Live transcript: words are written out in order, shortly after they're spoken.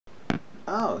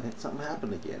Oh, something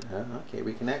happened again, huh? Okay,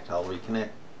 reconnect. I'll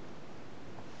reconnect.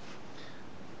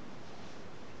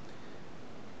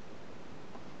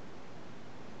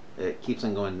 It keeps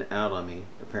on going out on me,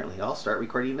 apparently. I'll start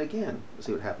recording again. Let's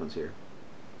see what happens here.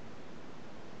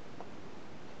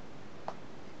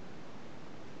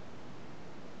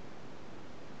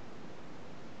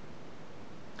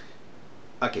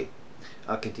 Okay,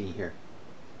 I'll continue here.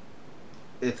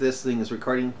 If this thing is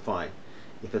recording, fine.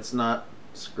 If it's not,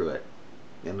 screw it.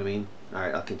 You know what I mean?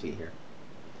 Alright, I'll continue here.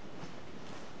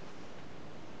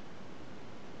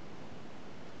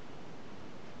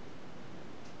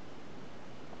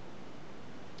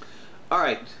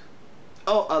 Alright.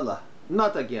 Oh Allah,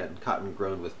 not again, Cotton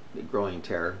groaned with growing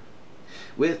terror.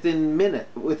 Within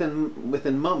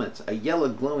moments, a yellow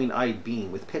glowing-eyed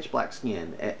being with pitch-black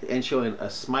skin and showing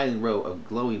a smiling row of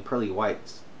glowing pearly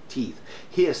white teeth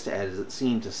hissed as it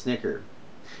seemed to snicker.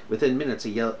 Within minutes,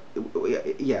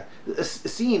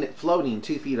 seeing it floating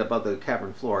 2 feet above the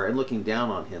cavern floor and looking down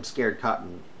on him scared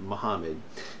Cotton Muhammad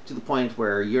to the point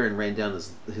where urine ran down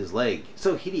his leg.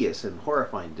 So hideous and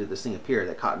horrifying did this thing appear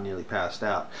that Cotton nearly passed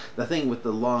out. The thing with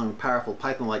the long, powerful,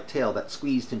 python-like tail that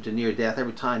squeezed him to near death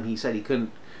every time he said he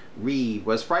couldn't read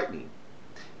was frightening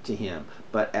to him,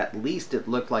 but at least it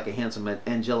looked like a handsome,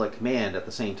 angelic man at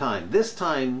the same time. This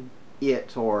time,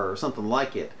 it, or something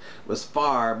like it, was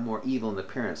far more evil in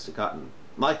appearance to Cotton.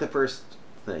 Like the first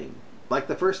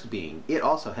being, it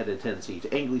also had a tendency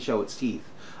to angrily show its teeth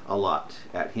a lot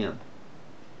at him.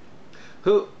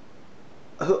 Who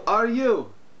are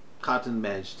you? Cotton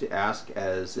managed to ask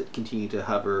as it continued to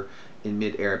hover in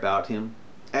mid-air about him,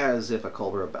 as if a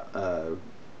cobra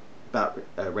about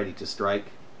ready to strike.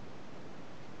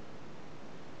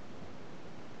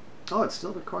 Oh, it's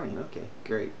still recording. Okay,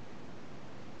 great.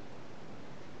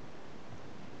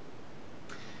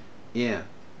 Yeah.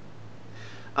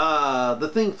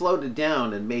 The thing floated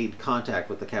down and made contact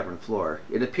with the cavern floor.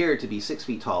 It appeared to be 6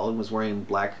 feet tall and was wearing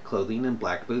black clothing and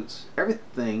black boots.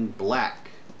 Everything black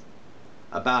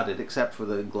about it except for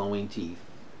the glowing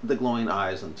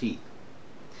eyes and teeth.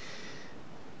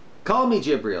 Call me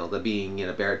Jibril, the being in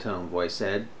a baritone voice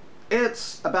said.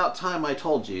 It's about time I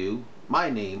told you my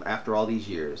name after all these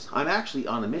years. I'm actually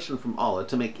on a mission from Allah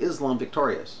to make Islam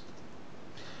victorious.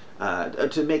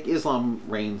 To make Islam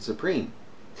reign supreme.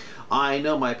 I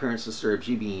know my appearance disturbs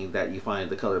you, being that you find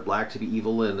the color black to be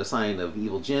evil and a sign of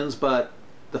evil jinns, but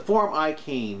the form I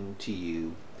came to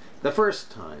you the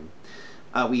first time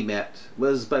we met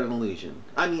was but an illusion.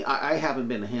 I mean, I haven't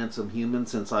been a handsome human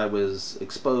since I was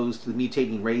exposed to the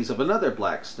mutating rays of another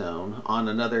black stone on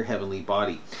another heavenly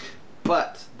body.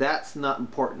 But that's not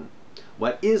important.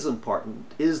 What is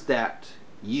important is that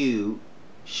you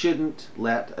shouldn't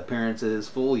let appearances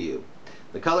fool you.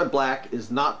 The color black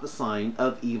is not the sign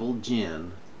of evil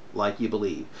jinn like you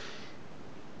believe.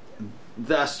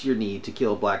 Thus your need to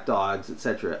kill black dogs,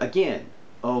 etc. Again,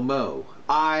 oh Mo,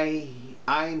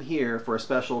 I'm here for a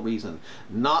special reason.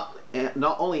 Not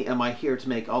only am I here to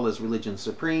make Allah's religion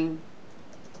supreme,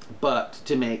 but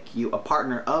to make you a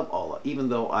partner of Allah, even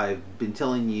though I've been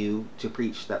telling you to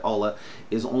preach that Allah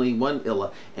is only one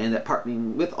ilah, and that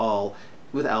partnering with Allah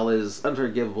is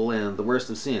unforgivable and the worst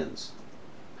of sins.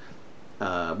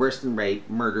 Worse than rape,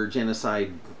 murder,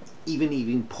 genocide, even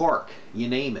eating pork, you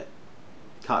name it.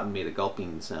 Cotton made a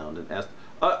gulping sound and asked,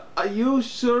 are you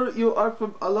sure you are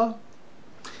from Allah?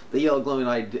 The yellow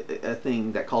glowing-eyed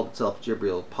thing that called itself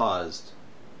Jibril paused.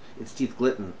 Its teeth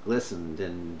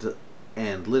glistened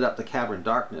and lit up the cavern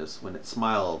darkness when it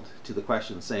smiled to the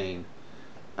question, saying,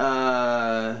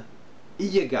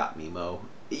 you got me, Mo.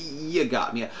 You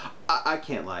got me. I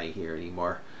can't lie here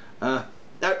anymore.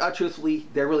 Truthfully,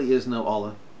 there really is no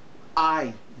Allah.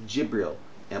 I, Jibril,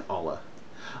 am Allah.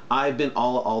 I've been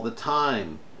Allah all the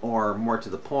time, or more to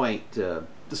the point, the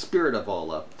spirit of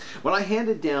Allah. When I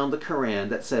handed down the Quran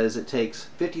that says it takes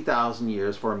 50,000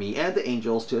 years for me and the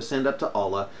angels to ascend up to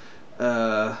Allah,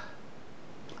 I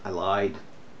lied.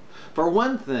 For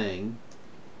one thing,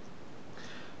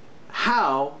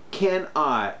 how could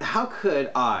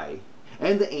I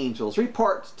and the angels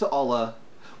report to Allah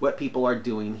what people are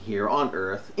doing here on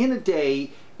earth in a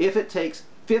day if it takes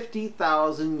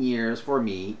 50,000 years for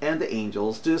me and the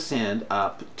angels to ascend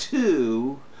up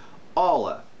to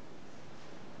Allah?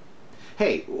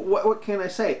 Hey, what can I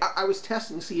say? I was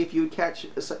testing to see if you'd catch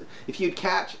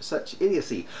such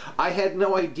idiocy. I had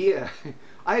no idea.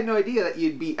 I had no idea that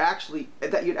you'd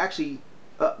actually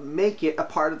make it a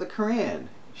part of the Quran.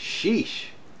 Sheesh.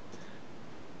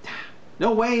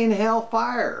 No way in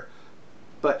hellfire.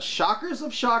 But shockers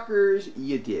of shockers,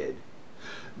 you did.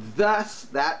 Thus,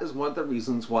 that is one of the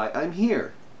reasons why I'm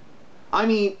here. I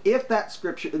mean, if that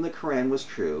scripture in the Quran was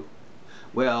true,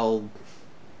 Well,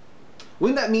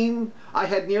 wouldn't that mean I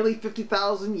had nearly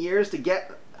 50,000 years to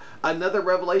get another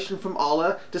revelation from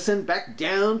Allah to send back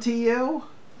down to you?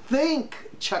 Think,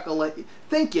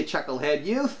 think, you chucklehead,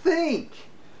 you think.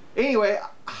 Anyway,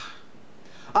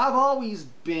 I've always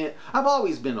been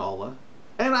Allah,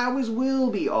 and I always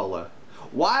will be Allah.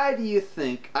 Why do you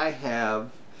think I have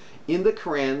in the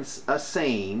Quran a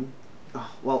saying?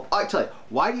 Well, I tell you,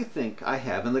 why do you think I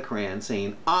have in the Quran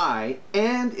saying I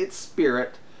and its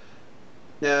spirit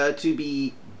to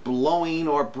be blowing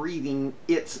or breathing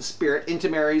its spirit into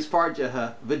Mary's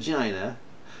Farjaha vagina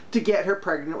to get her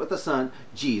pregnant with the son,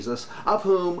 Jesus, of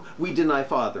whom we deny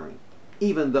fathering,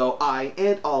 even though I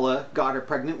and Allah got her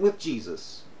pregnant with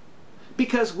Jesus?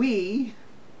 Because we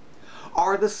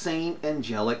are the same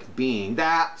angelic being.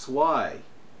 That's why.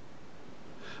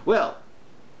 Well,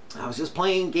 I was just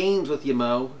playing games with you,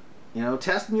 Mo. You know,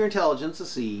 testing your intelligence to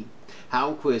see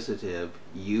how inquisitive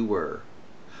you were,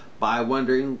 by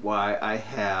wondering why I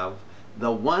have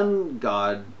the one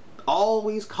God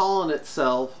always calling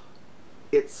itself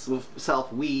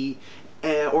we,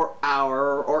 or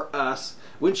our, or us,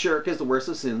 when shirk is the worst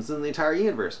of sins in the entire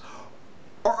universe.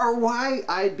 Or why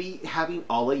I'd be having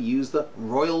Allah use the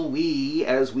royal we,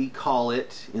 as we call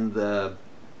it in the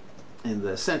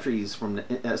centuries from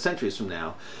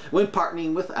now, when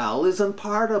partnering with Al is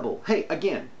unpardonable. Hey,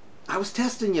 again, I was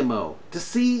testing you, Mo, to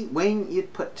see when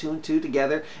you'd put two and two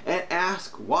together and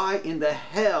ask why in the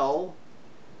hell,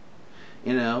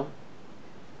 you know,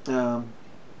 I'm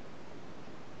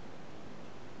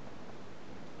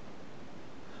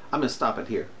going to stop it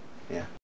here. Yeah.